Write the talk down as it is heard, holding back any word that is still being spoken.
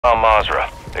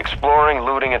Al-Mazrah. Exploring,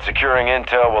 looting, and securing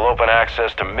intel will open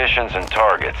access to missions and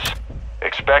targets.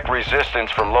 Expect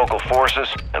resistance from local forces,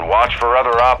 and watch for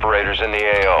other operators in the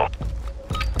AO.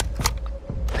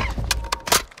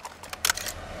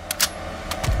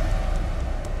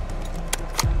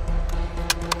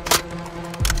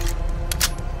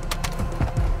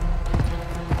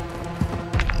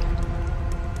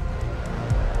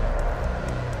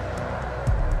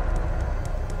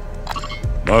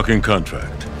 Marking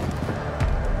contract.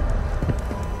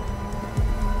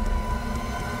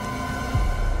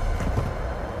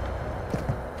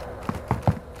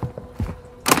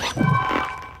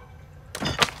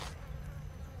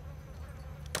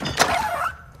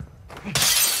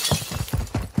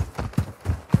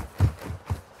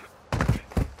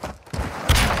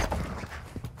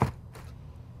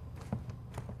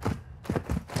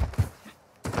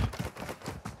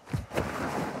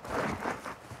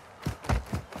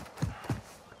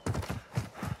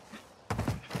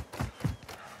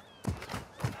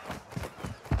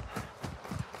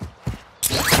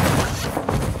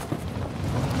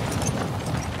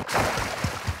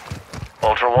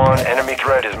 Ultra One, enemy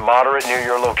threat is moderate near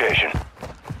your location.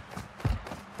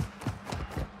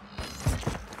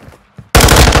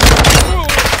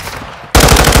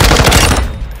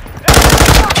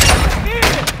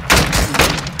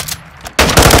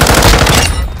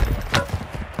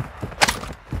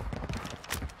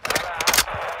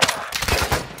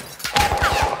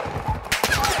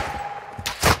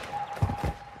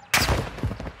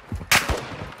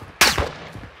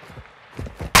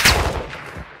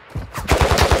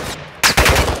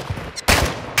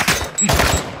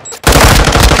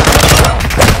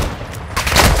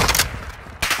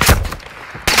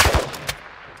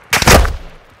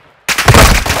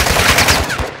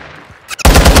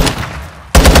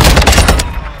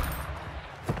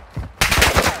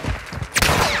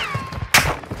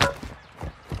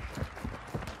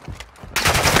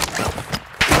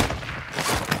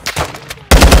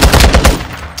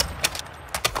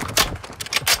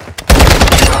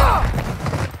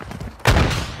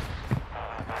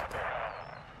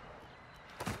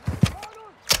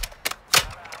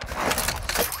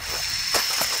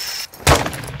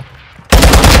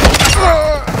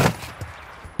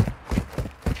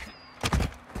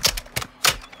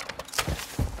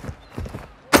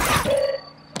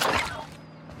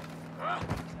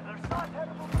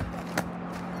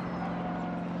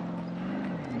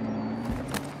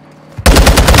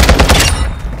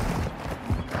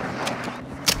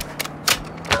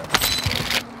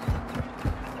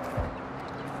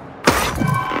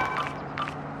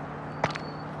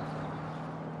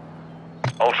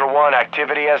 Ultra One,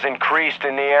 activity has increased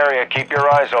in the area. Keep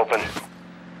your eyes open.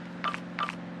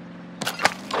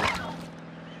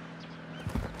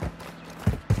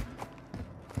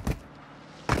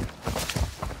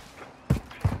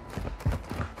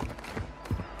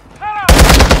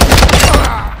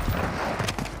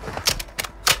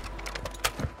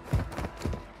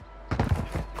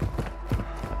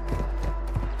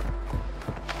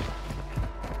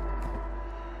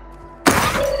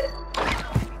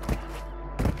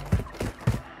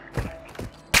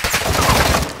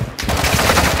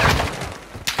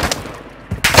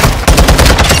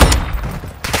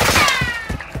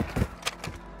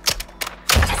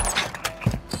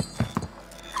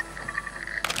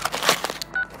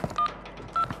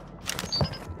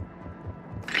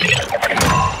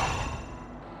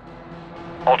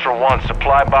 Ultra One,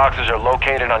 supply boxes are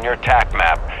located on your TAC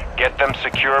map. Get them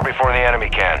secure before the enemy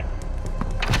can.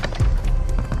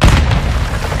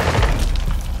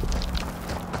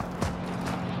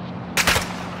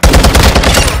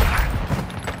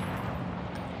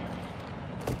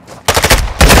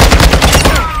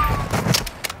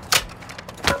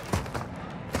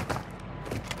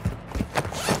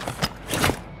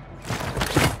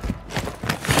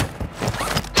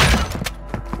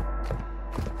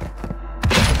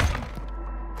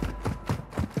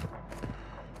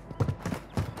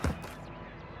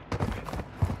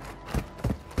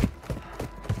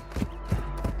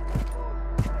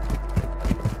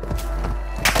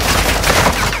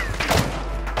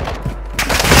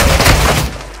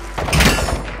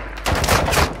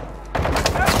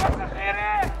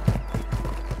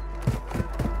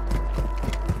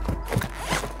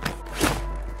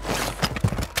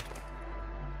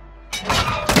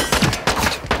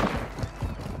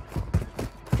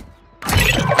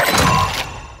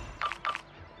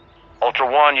 Ultra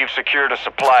One, you've secured a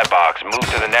supply box. Move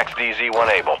to the next DZ-1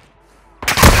 able.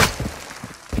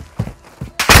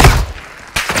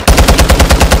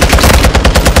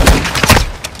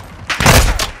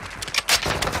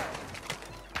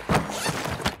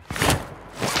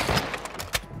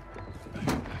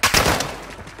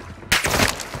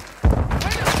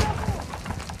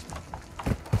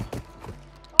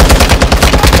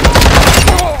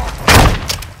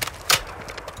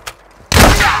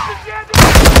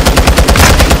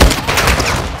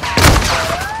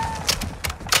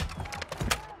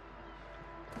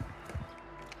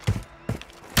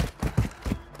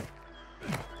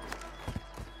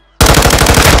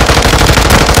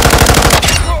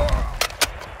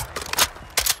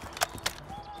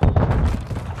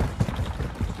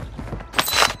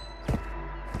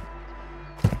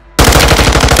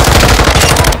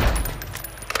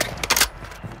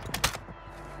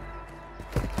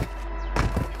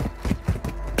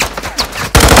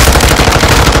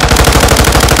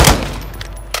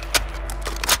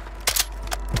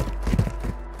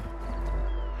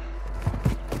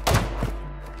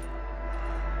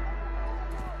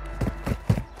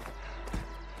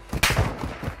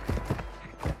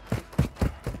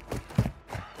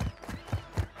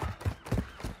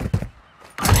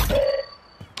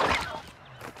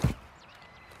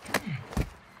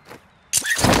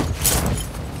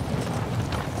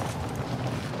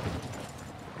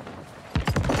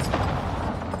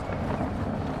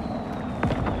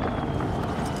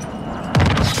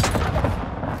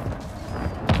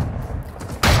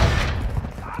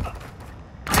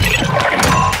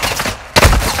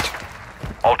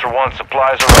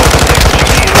 supplies are open. Take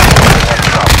GDU to the next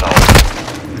drop zone.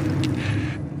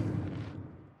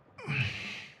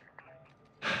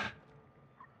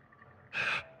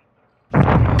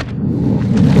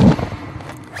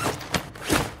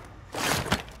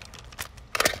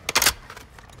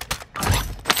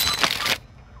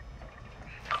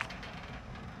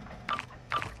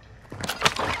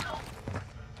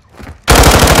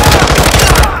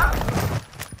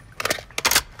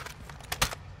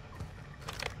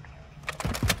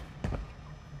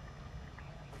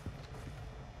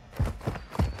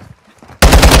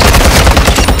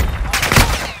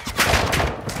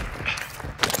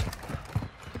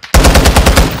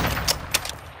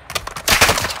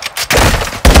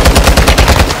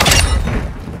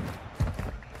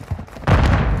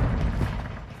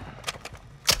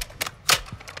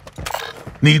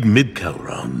 Need mid-cal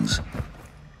rounds.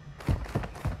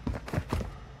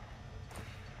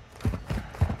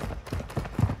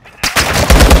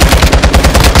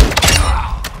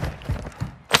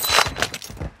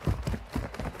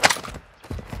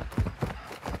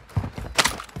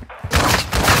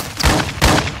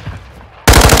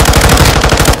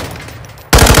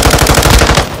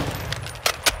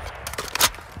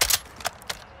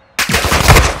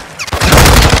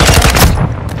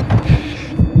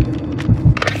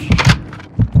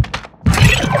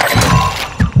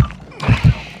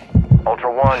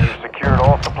 You've secured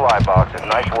all supply boxes.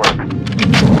 Nice work.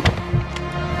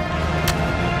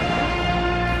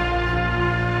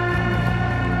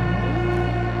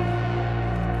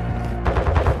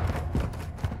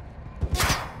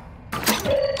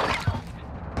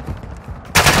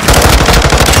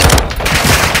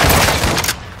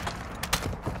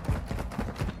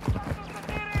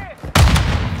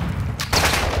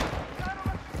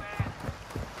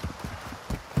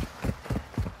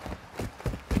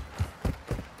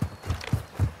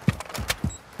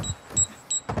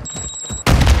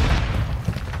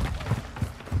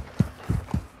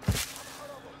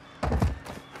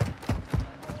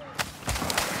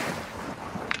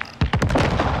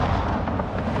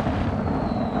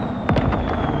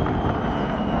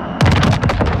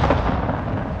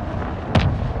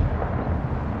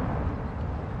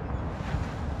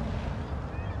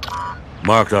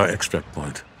 Marked our extract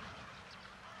point.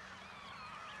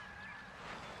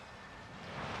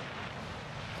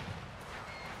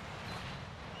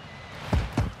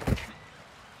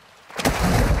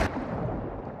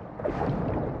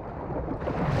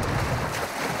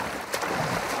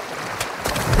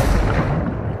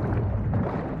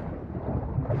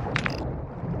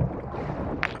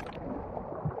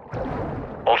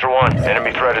 Ultra One,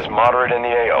 enemy threat is moderate in the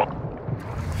AO.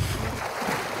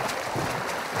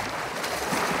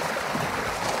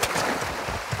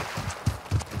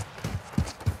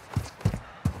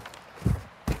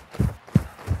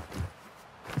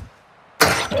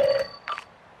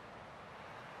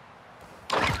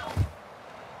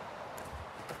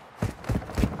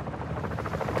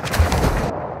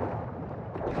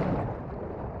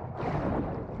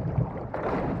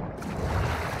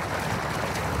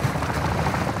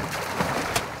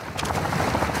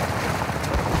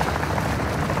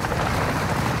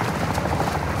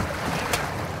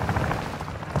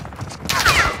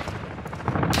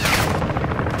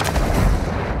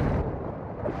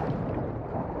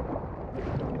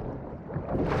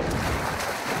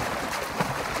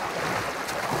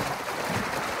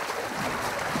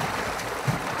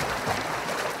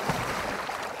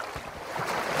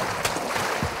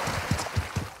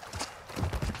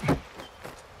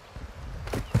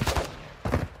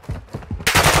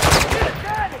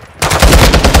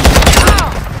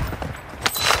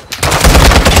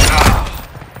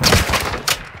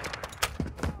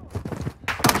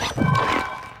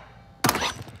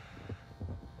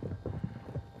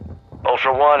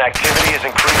 Ultra One, activity is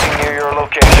increasing near your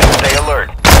location. Stay alert.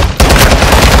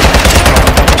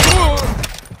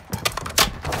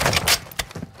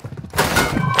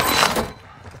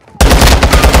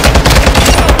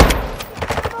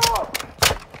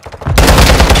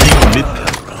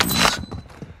 Mid-cal rounds.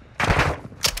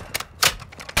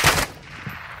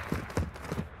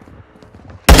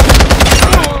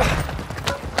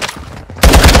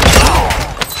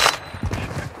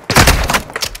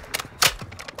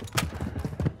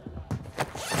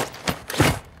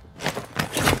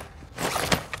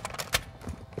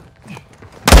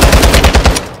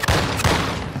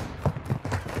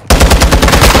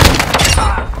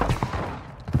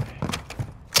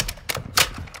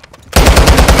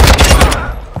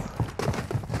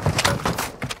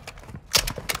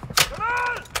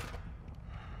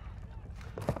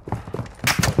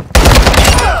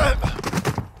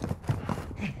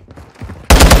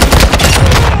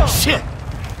 Shit!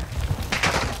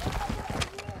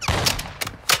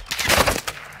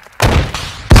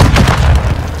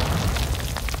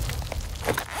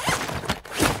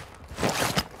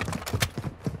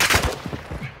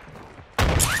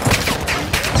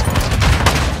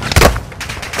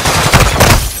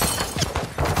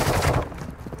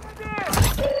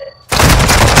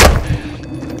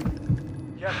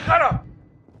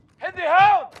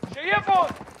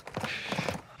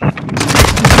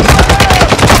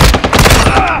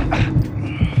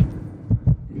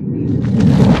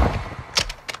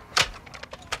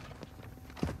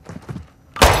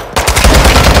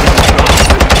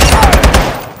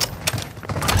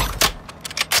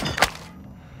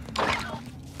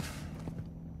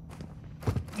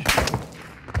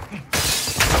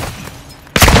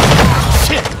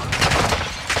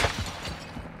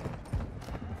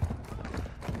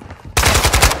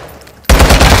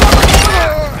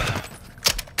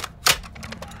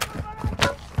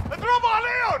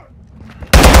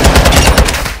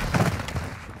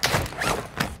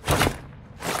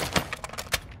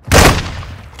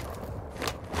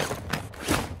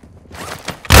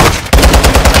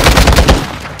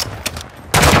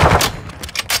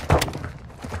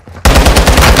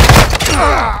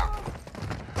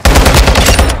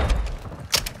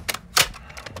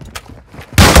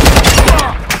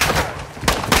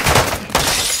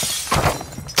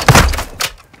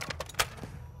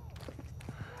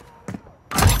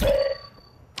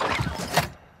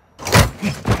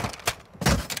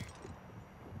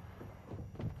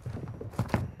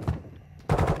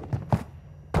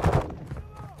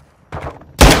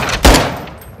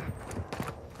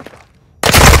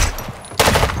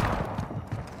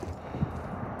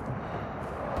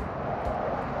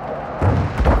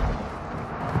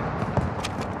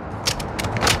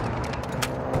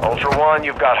 Ultra One,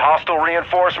 you've got hostile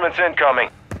reinforcements incoming.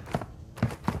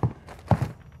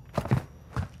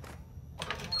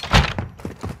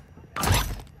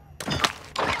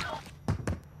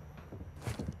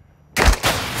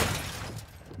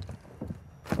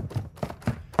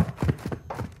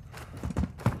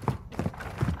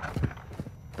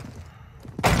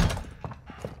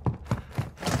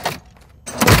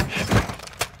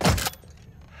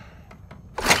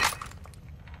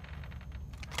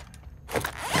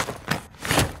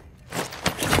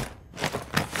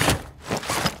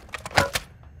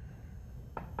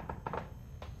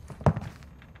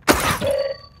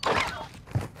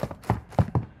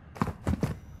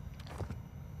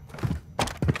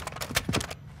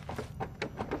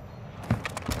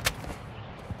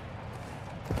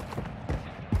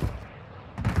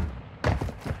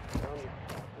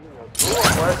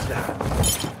 What's that?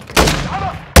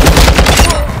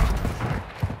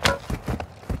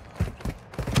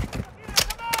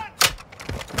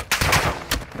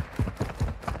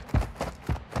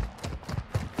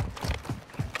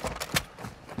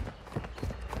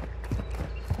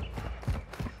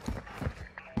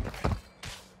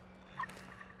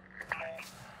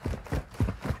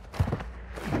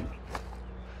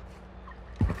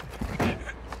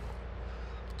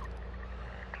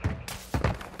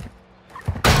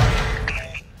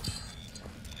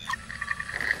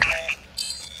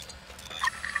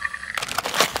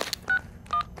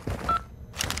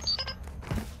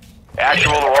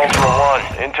 Actual to Ultra One,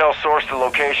 intel sourced the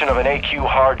location of an AQ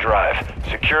hard drive.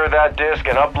 Secure that disk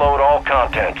and upload all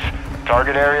contents.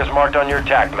 Target areas marked on your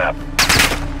TAC map.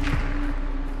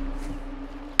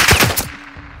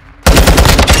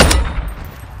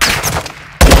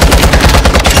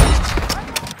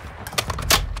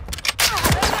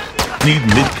 Need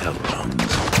mid-cal rounds.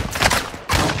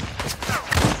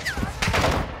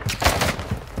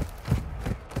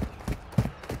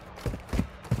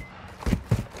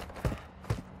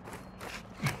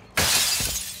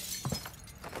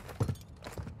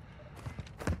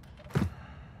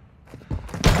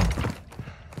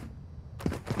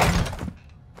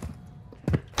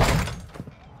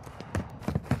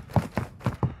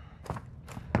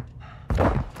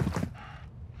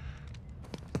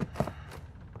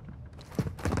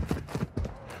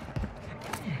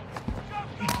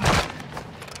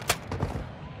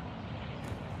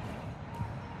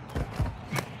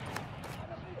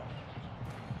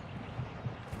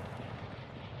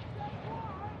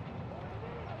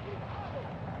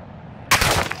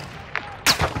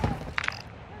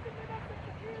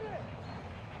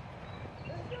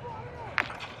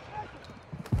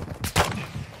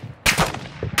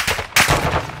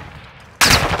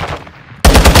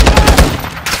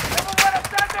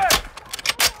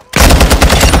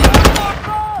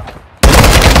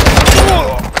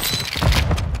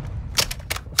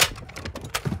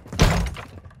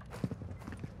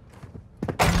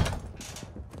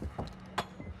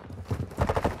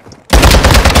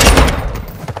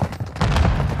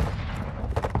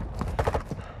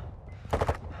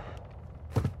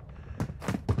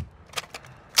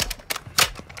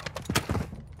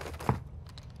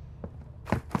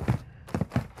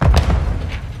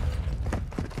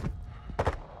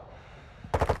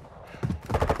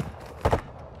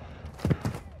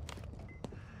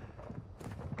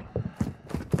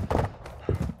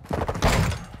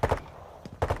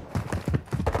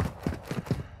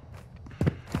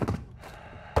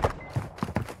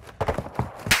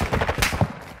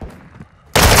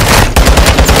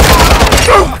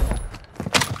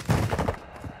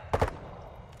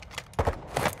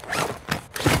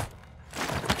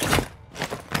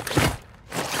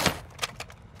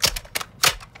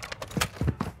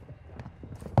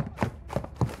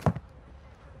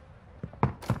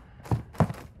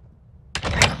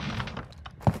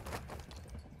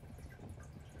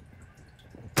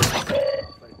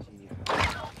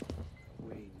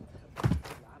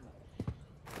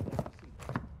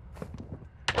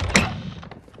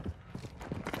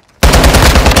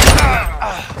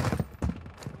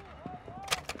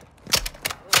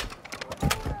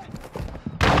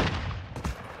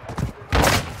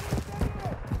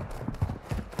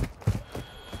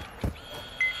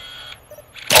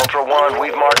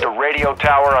 We've marked a radio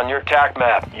tower on your TAC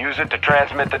map. Use it to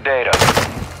transmit the data.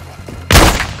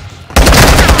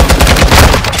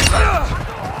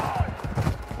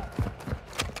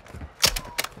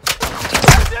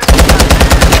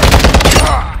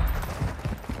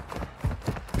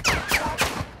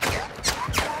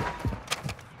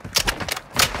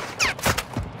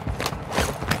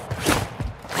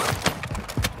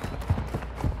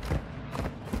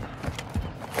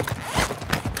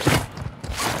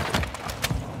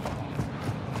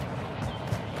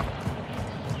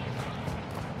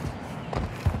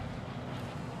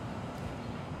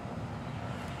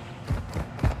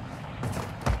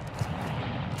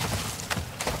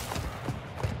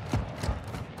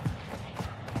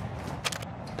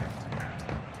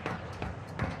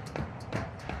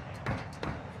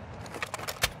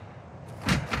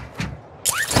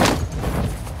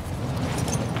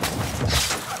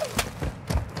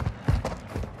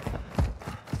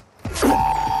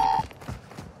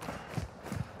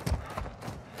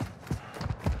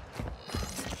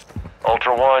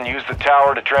 Ultra One, use the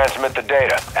tower to transmit the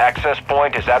data. Access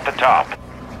point is at the top.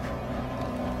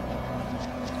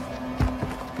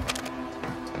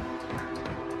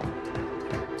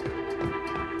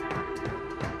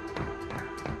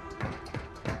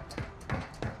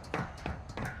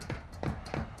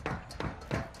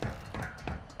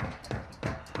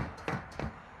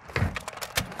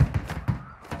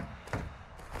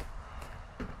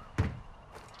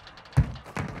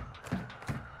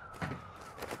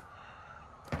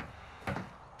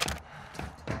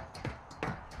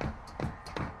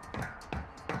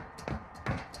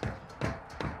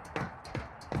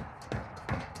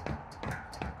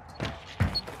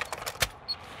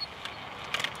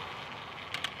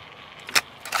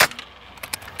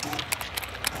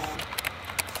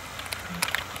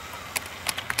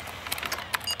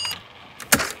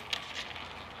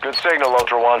 Good signal,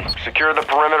 Ultra One. Secure the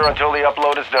perimeter until the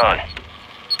upload is done.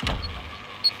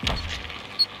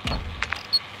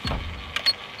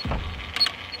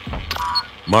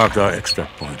 Mark our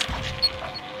extract point.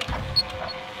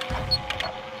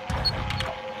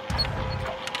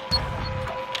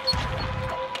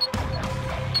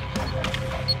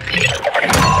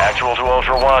 Actual to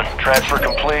Ultra One. Transfer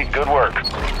complete. Good work.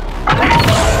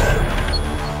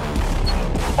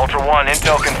 Ultra One,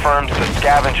 intel confirms the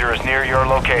scavenger is near your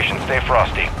location. Stay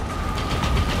frosty.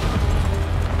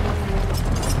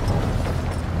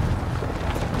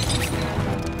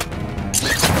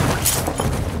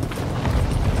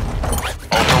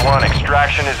 Ultra One,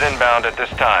 extraction is inbound at this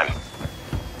time.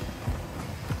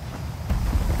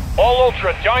 All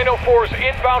Ultra, Dino 4 is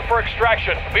inbound for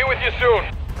extraction. Be with you soon.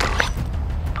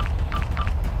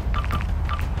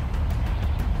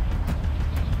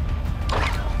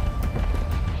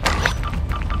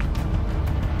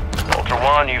 Ultra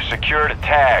One, you've secured a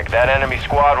tag. That enemy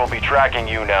squad will be tracking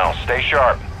you now. Stay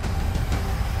sharp.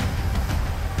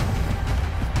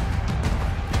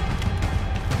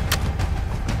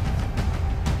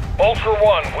 Ultra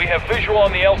One, we have visual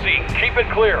on the LZ. Keep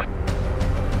it clear.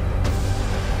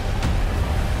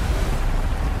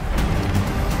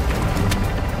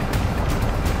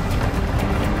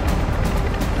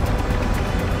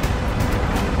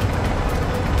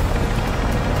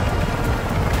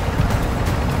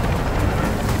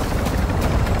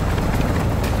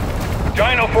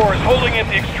 Dino 4 is holding at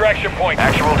the extraction point.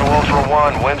 Actual to Ultra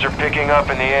One, winds are picking up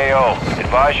in the AO.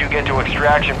 Advise you get to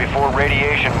extraction before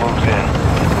radiation moves in.